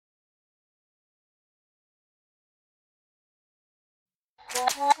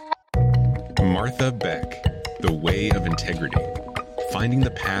Martha Beck, The Way of Integrity, Finding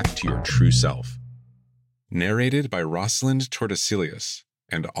the Path to Your True Self. Narrated by Rosalind Tordesillas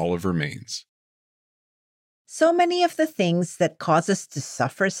and Oliver Maines. So many of the things that cause us to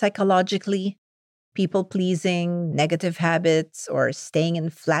suffer psychologically, people-pleasing, negative habits, or staying in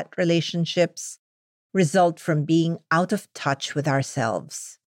flat relationships, result from being out of touch with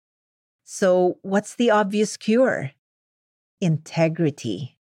ourselves. So, what's the obvious cure?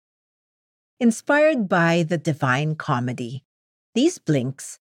 Integrity. Inspired by the Divine Comedy, these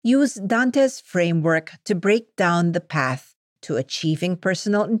blinks use Dante's framework to break down the path to achieving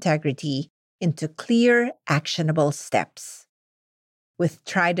personal integrity into clear, actionable steps. With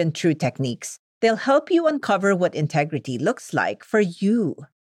tried and true techniques, they'll help you uncover what integrity looks like for you.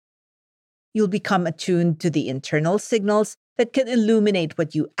 You'll become attuned to the internal signals that can illuminate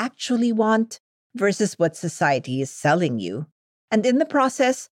what you actually want versus what society is selling you, and in the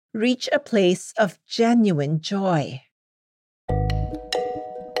process, reach a place of genuine joy.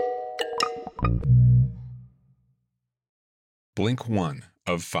 Blink 1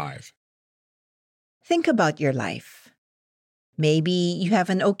 of 5. Think about your life. Maybe you have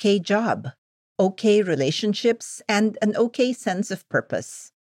an okay job, okay relationships, and an okay sense of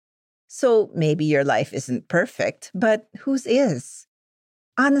purpose. So maybe your life isn't perfect, but whose is?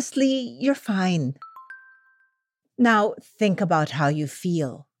 Honestly, you're fine. Now think about how you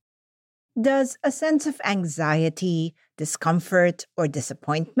feel. Does a sense of anxiety, discomfort, or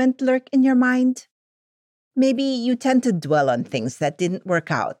disappointment lurk in your mind? Maybe you tend to dwell on things that didn't work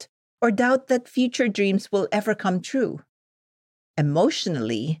out, or doubt that future dreams will ever come true.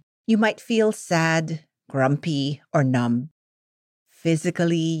 Emotionally, you might feel sad, grumpy, or numb.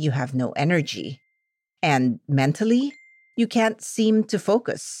 Physically, you have no energy. And mentally, you can't seem to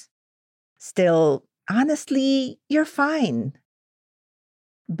focus. Still, honestly, you're fine.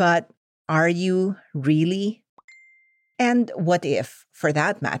 But are you really? And what if, for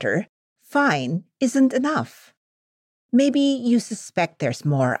that matter, fine isn't enough? Maybe you suspect there's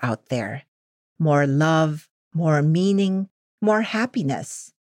more out there. More love, more meaning, more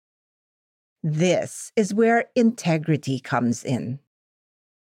happiness. This is where integrity comes in.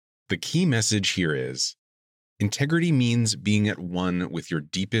 The key message here is, integrity means being at one with your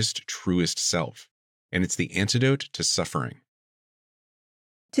deepest, truest self, and it's the antidote to suffering.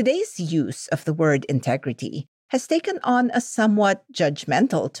 Today's use of the word integrity has taken on a somewhat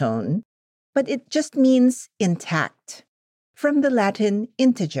judgmental tone, but it just means intact, from the Latin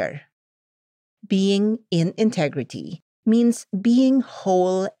integer. Being in integrity means being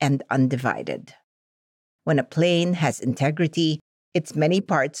whole and undivided. When a plane has integrity, its many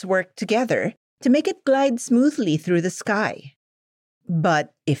parts work together to make it glide smoothly through the sky.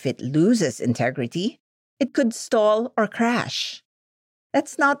 But if it loses integrity, it could stall or crash.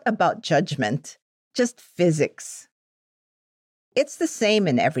 That's not about judgment, just physics. It's the same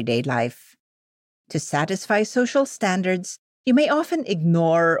in everyday life. To satisfy social standards, you may often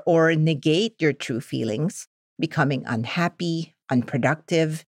ignore or negate your true feelings, becoming unhappy,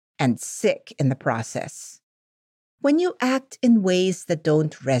 unproductive, and sick in the process. When you act in ways that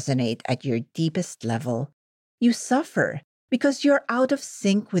don't resonate at your deepest level, you suffer because you're out of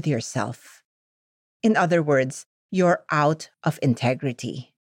sync with yourself. In other words, you're out of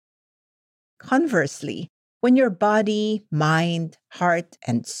integrity. Conversely, when your body, mind, heart,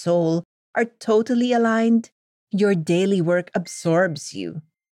 and soul are totally aligned, your daily work absorbs you.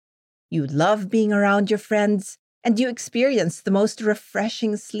 You love being around your friends, and you experience the most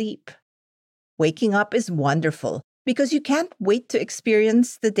refreshing sleep. Waking up is wonderful because you can't wait to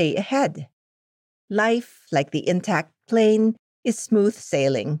experience the day ahead. Life, like the intact plane, is smooth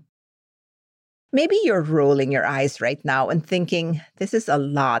sailing. Maybe you're rolling your eyes right now and thinking, this is a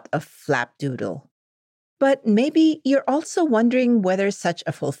lot of flapdoodle. But maybe you're also wondering whether such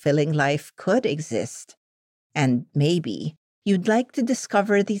a fulfilling life could exist. And maybe you'd like to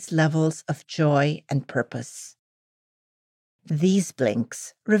discover these levels of joy and purpose. These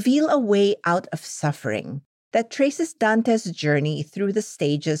blinks reveal a way out of suffering that traces Dante's journey through the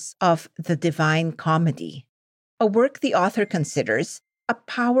stages of the Divine Comedy, a work the author considers a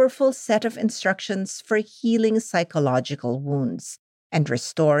powerful set of instructions for healing psychological wounds and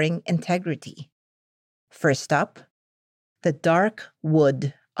restoring integrity. First up, the dark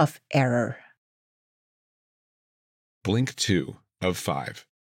wood of error. Blink 2 of 5.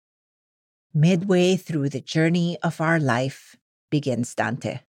 Midway through the journey of our life, begins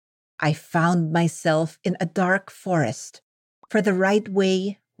Dante, I found myself in a dark forest, for the right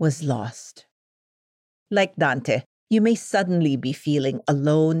way was lost. Like Dante, you may suddenly be feeling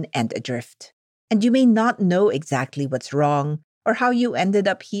alone and adrift, and you may not know exactly what's wrong or how you ended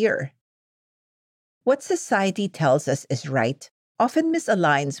up here. What society tells us is right often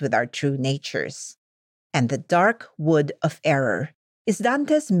misaligns with our true natures. And the dark wood of error is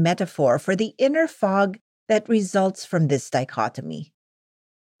Dante's metaphor for the inner fog that results from this dichotomy.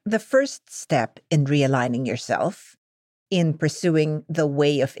 The first step in realigning yourself, in pursuing the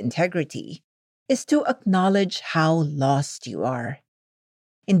way of integrity, is to acknowledge how lost you are.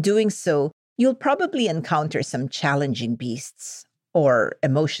 In doing so, you'll probably encounter some challenging beasts or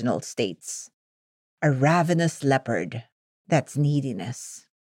emotional states. A ravenous leopard, that's neediness.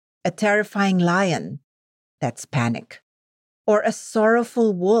 A terrifying lion, that's panic. Or a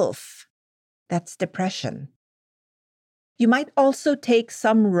sorrowful wolf, that's depression. You might also take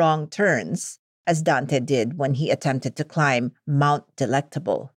some wrong turns, as Dante did when he attempted to climb Mount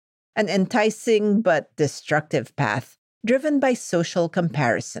Delectable, an enticing but destructive path driven by social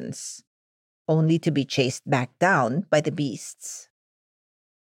comparisons, only to be chased back down by the beasts.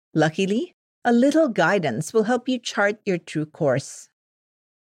 Luckily, a little guidance will help you chart your true course.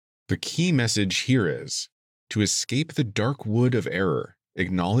 The key message here is to escape the dark wood of error,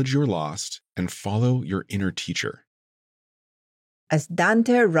 acknowledge you're lost, and follow your inner teacher. As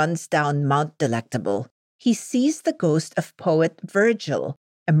Dante runs down Mount Delectable, he sees the ghost of poet Virgil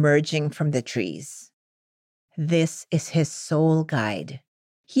emerging from the trees. This is his soul guide,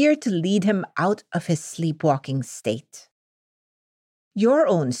 here to lead him out of his sleepwalking state. Your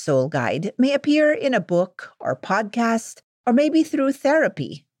own soul guide may appear in a book or podcast, or maybe through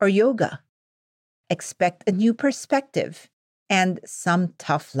therapy or yoga. Expect a new perspective and some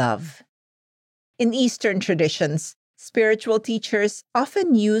tough love. In Eastern traditions, spiritual teachers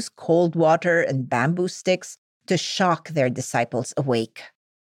often use cold water and bamboo sticks to shock their disciples awake.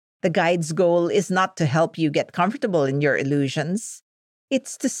 The guide's goal is not to help you get comfortable in your illusions,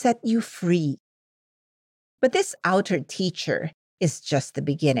 it's to set you free. But this outer teacher is just the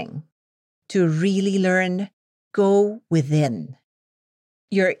beginning. To really learn, go within.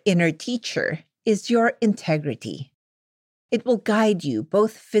 Your inner teacher is your integrity. It will guide you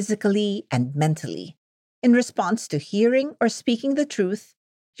both physically and mentally. In response to hearing or speaking the truth,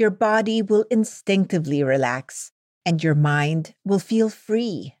 your body will instinctively relax and your mind will feel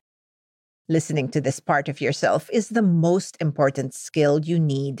free. Listening to this part of yourself is the most important skill you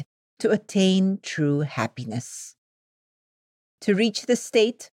need to attain true happiness. To reach this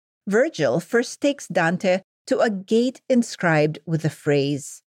state, Virgil first takes Dante to a gate inscribed with the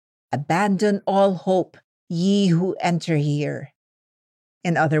phrase, "Abandon all hope, ye who enter here."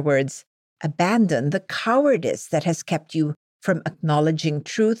 In other words, abandon the cowardice that has kept you from acknowledging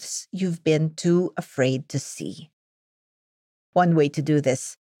truths you've been too afraid to see. One way to do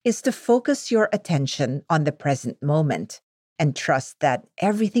this is to focus your attention on the present moment and trust that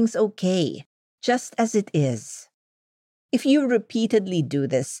everything's okay, just as it is. If you repeatedly do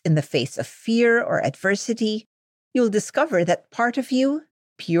this in the face of fear or adversity, you'll discover that part of you,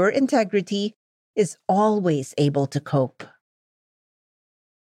 pure integrity, is always able to cope.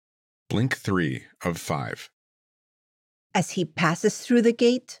 Blink 3 of 5. As he passes through the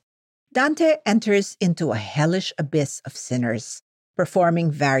gate, Dante enters into a hellish abyss of sinners,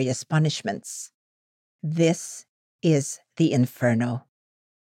 performing various punishments. This is the Inferno.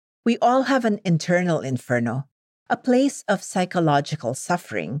 We all have an internal inferno, a place of psychological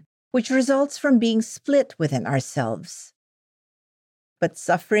suffering, which results from being split within ourselves. But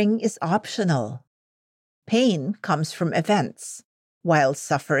suffering is optional. Pain comes from events, while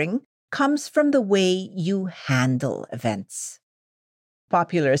suffering comes from the way you handle events.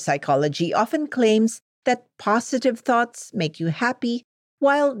 Popular psychology often claims that positive thoughts make you happy,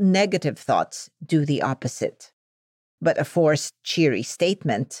 while negative thoughts do the opposite. But a forced, cheery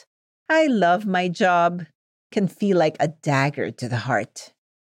statement, "I love my job," can feel like a dagger to the heart.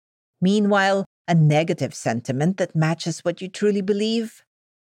 Meanwhile, a negative sentiment that matches what you truly believe,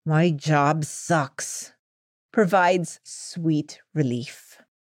 "My job sucks," provides sweet relief.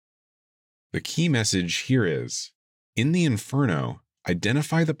 The key message here is, in the Inferno,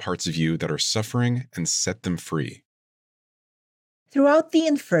 identify the parts of you that are suffering and set them free. Throughout the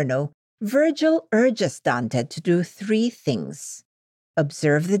Inferno, Virgil urges Dante to do 3 things: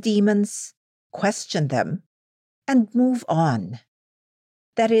 observe the demons, question them, and move on.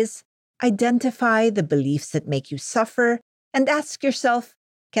 That is, identify the beliefs that make you suffer and ask yourself,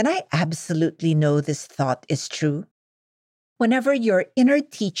 can I absolutely know this thought is true? Whenever your inner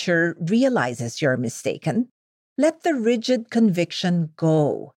teacher realizes you're mistaken, let the rigid conviction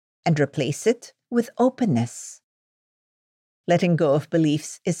go and replace it with openness. Letting go of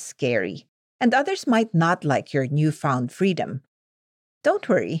beliefs is scary, and others might not like your newfound freedom. Don't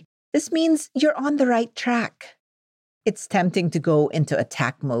worry, this means you're on the right track. It's tempting to go into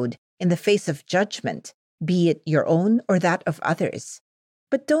attack mode in the face of judgment, be it your own or that of others.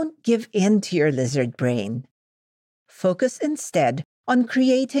 But don't give in to your lizard brain. Focus instead on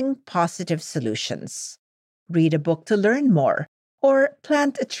creating positive solutions. Read a book to learn more, or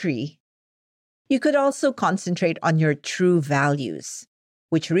plant a tree. You could also concentrate on your true values,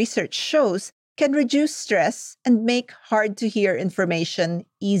 which research shows can reduce stress and make hard-to-hear information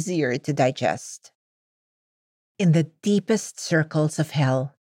easier to digest. In the deepest circles of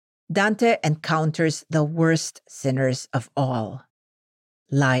hell, Dante encounters the worst sinners of all: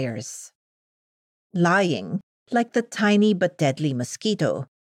 liars. Lying, like the tiny but deadly mosquito,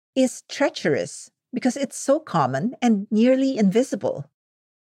 is treacherous because it's so common and nearly invisible.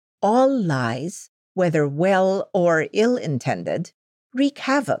 All lies, whether well or ill-intended, wreak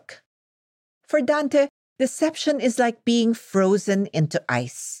havoc. For Dante, deception is like being frozen into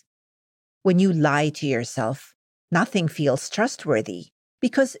ice. When you lie to yourself, nothing feels trustworthy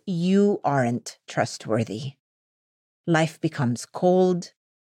because you aren't trustworthy. Life becomes cold,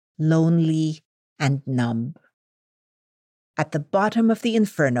 lonely, and numb. At the bottom of the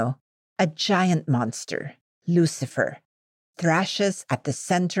inferno, a giant monster, Lucifer, thrashes at the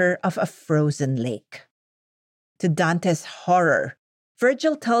center of a frozen lake. To Dante's horror,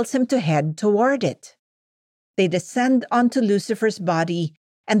 Virgil tells him to head toward it. They descend onto Lucifer's body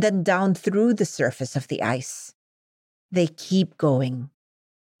and then down through the surface of the ice. They keep going.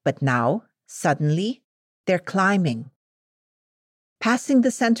 But now, suddenly, they're climbing. Passing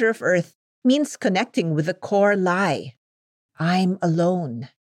the center of Earth means connecting with the core lie: I'm alone.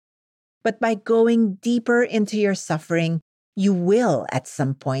 But by going deeper into your suffering, you will, at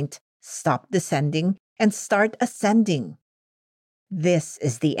some point, stop descending and start ascending. This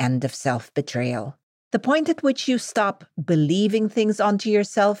is the end of self-betrayal, the point at which you stop believing things onto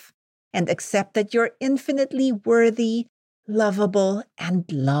yourself and accept that you're infinitely worthy, lovable, and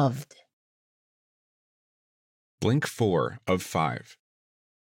loved. Blink 4 of 5.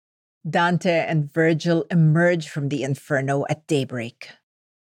 Dante and Virgil emerge from the inferno at daybreak.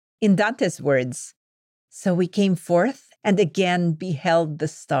 In Dante's words, "So we came forth and again beheld the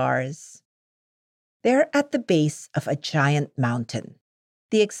stars." They're at the base of a giant mountain,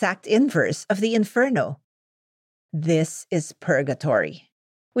 the exact inverse of the inferno. This is purgatory,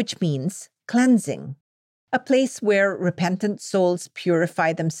 which means cleansing, a place where repentant souls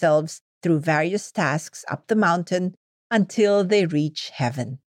purify themselves through various tasks up the mountain until they reach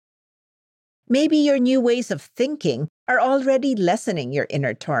heaven. Maybe your new ways of thinking are already lessening your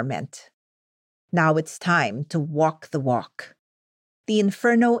inner torment. Now it's time to walk the walk. The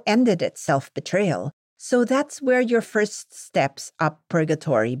inferno ended at self-betrayal, so that's where your first steps up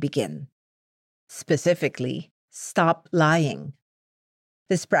purgatory begin. Specifically, stop lying.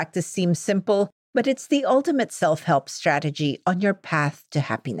 This practice seems simple, but it's the ultimate self-help strategy on your path to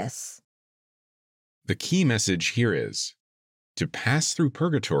happiness. The key message here is, to pass through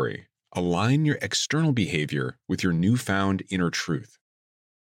purgatory, align your external behavior with your newfound inner truth.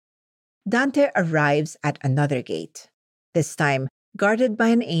 Dante arrives at another gate, this time guarded by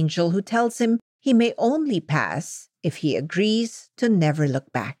an angel who tells him he may only pass if he agrees to never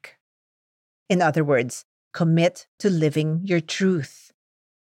look back. In other words, commit to living your truth.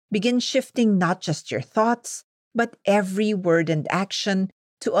 Begin shifting not just your thoughts, but every word and action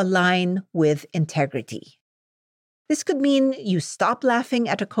to align with integrity. This could mean you stop laughing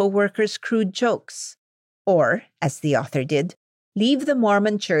at a coworker's crude jokes, or, as the author did, leave the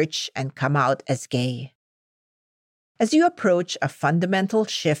Mormon church and come out as gay. As you approach a fundamental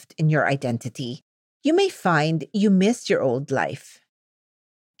shift in your identity, you may find you miss your old life.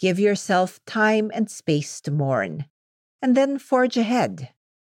 Give yourself time and space to mourn, and then forge ahead.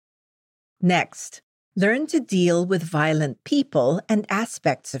 Next, learn to deal with violent people and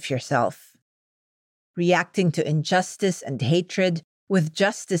aspects of yourself. Reacting to injustice and hatred with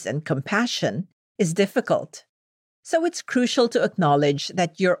justice and compassion is difficult. So it's crucial to acknowledge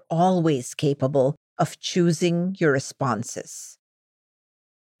that you're always capable of choosing your responses.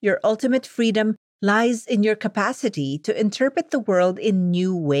 Your ultimate freedom lies in your capacity to interpret the world in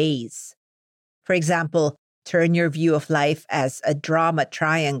new ways. For example, turn your view of life as a drama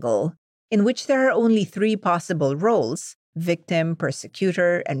triangle in which there are only 3 possible roles, victim,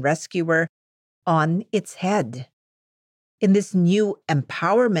 persecutor, and rescuer, on its head. In this new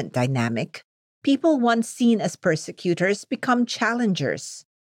empowerment dynamic, people once seen as persecutors become challengers,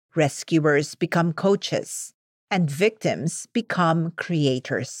 rescuers become coaches, and victims become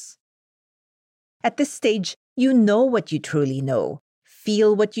creators. At this stage, you know what you truly know,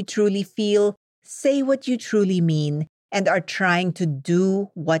 feel what you truly feel, say what you truly mean, and are trying to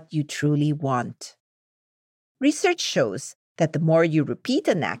do what you truly want. Research shows that the more you repeat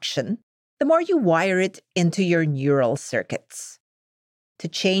an action, the more you wire it into your neural circuits. To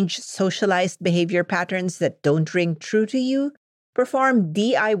change socialized behavior patterns that don't ring true to you, perform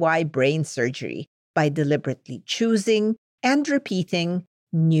DIY brain surgery by deliberately choosing and repeating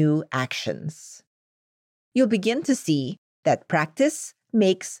new actions. You'll begin to see that practice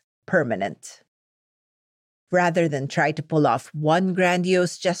makes permanent. Rather than try to pull off one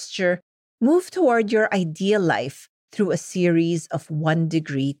grandiose gesture, move toward your ideal life through a series of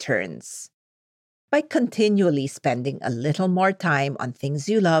 1-degree turns. By continually spending a little more time on things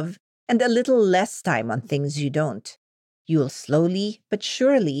you love and a little less time on things you don't, you'll slowly but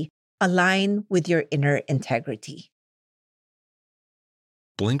surely align with your inner integrity.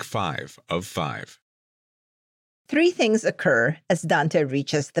 Blink 5 of 5. 3 things occur as Dante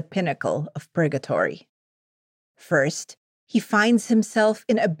reaches the pinnacle of purgatory. First, he finds himself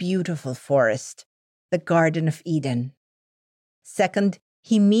in a beautiful forest, the Garden of Eden. Second,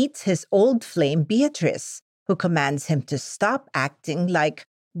 he meets his old flame Beatrice, who commands him to stop acting like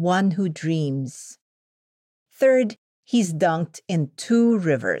one who dreams. Third, he's dunked in 2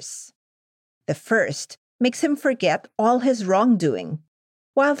 rivers. The first makes him forget all his wrongdoing,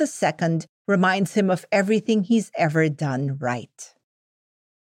 while the second reminds him of everything he's ever done right.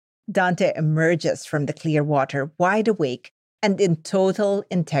 Dante emerges from the clear water wide awake and in total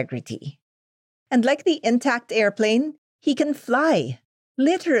integrity. And like the intact airplane, he can fly,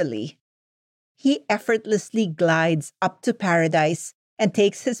 literally. He effortlessly glides up to paradise and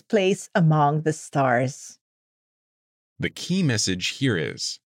takes his place among the stars. The key message here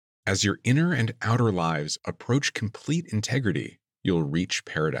is, as your inner and outer lives approach complete integrity, you'll reach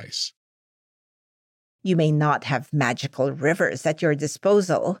paradise. You may not have magical rivers at your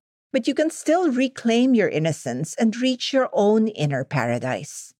disposal, but you can still reclaim your innocence and reach your own inner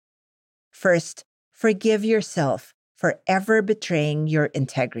paradise. First, forgive yourself for ever betraying your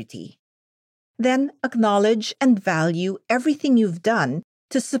integrity. Then acknowledge and value everything you've done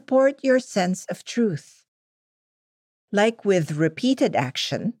to support your sense of truth. Like with repeated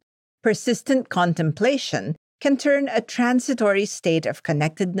action, persistent contemplation can turn a transitory state of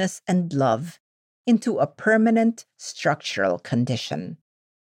connectedness and love into a permanent structural condition.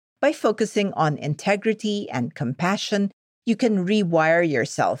 By focusing on integrity and compassion, you can rewire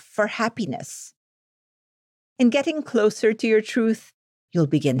yourself for happiness. In getting closer to your truth, you'll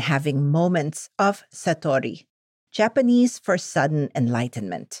begin having moments of satori, Japanese for sudden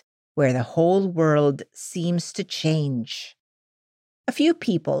enlightenment, where the whole world seems to change. A few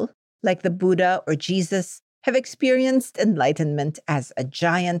people, like the Buddha or Jesus, have experienced enlightenment as a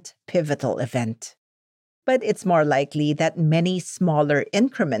giant, pivotal event. But it's more likely that many smaller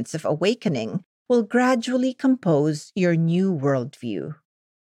increments of awakening will gradually compose your new worldview.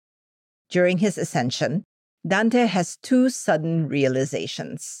 During his ascension, Dante has 2 sudden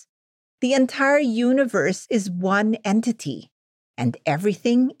realizations. The entire universe is one entity, and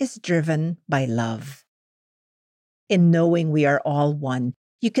everything is driven by love. In knowing we are all one,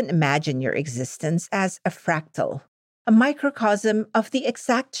 you can imagine your existence as a fractal, a microcosm of the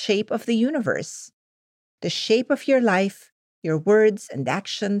exact shape of the universe. The shape of your life, your words and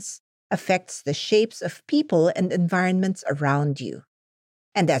actions, affects the shapes of people and environments around you.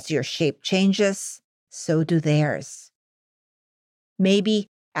 And as your shape changes, so do theirs. Maybe,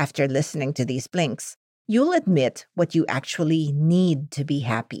 after listening to these blinks, you'll admit what you actually need to be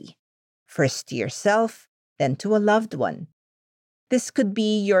happy. First to yourself, then to a loved one. This could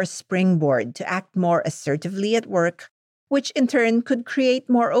be your springboard to act more assertively at work, which in turn could create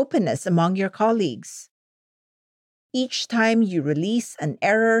more openness among your colleagues. Each time you release an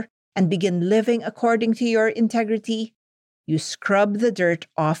error and begin living according to your integrity, you scrub the dirt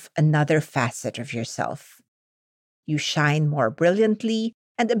off another facet of yourself. You shine more brilliantly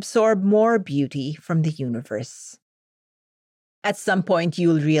and absorb more beauty from the universe. At some point,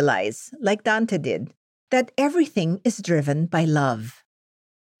 you'll realize, like Dante did, that everything is driven by love.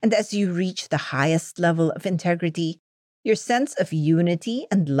 And as you reach the highest level of integrity, your sense of unity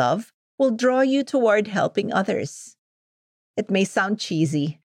and love will draw you toward helping others. It may sound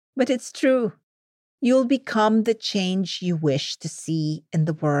cheesy, but it's true. You'll become the change you wish to see in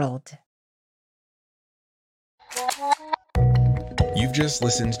the world. You've just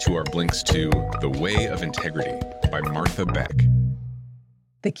listened to our blinks to The Way of Integrity by Martha Beck.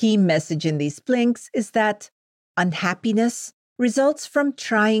 The key message in these blinks is that unhappiness results from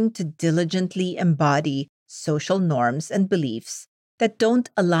trying to diligently embody social norms and beliefs that don't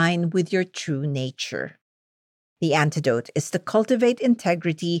align with your true nature. The antidote is to cultivate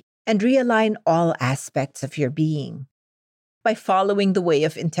integrity and realign all aspects of your being. By following the way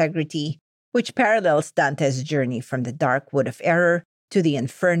of integrity, which parallels Dante's journey from the dark wood of error to the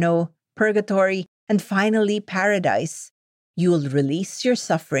inferno, purgatory, and finally paradise, you'll release your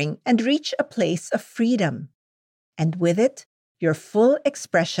suffering and reach a place of freedom. And with it, your full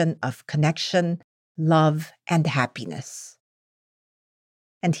expression of connection, love, and happiness.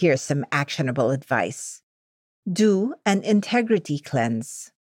 And here's some actionable advice. Do an integrity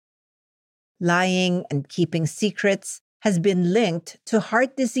cleanse. Lying and keeping secrets has been linked to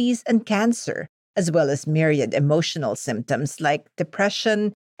heart disease and cancer, as well as myriad emotional symptoms like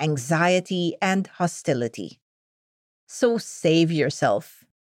depression, anxiety, and hostility. So save yourself.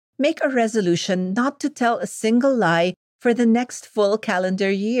 Make a resolution not to tell a single lie for the next full calendar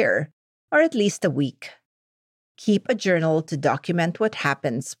year, or at least a week. Keep a journal to document what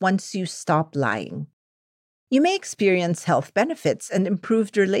happens once you stop lying. You may experience health benefits and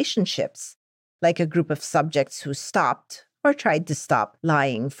improved relationships, like a group of subjects who stopped or tried to stop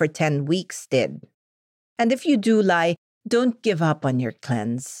lying for 10 weeks did. And if you do lie, don't give up on your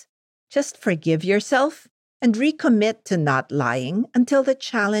cleanse. Just forgive yourself and recommit to not lying until the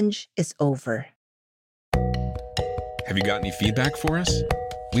challenge is over. Have you got any feedback for us?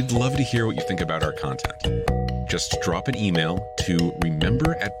 We'd love to hear what you think about our content. Just drop an email to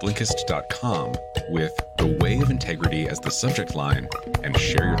remember@blinkist.com with "The Way of Integrity" as the subject line and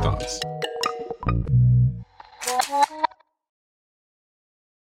share your thoughts.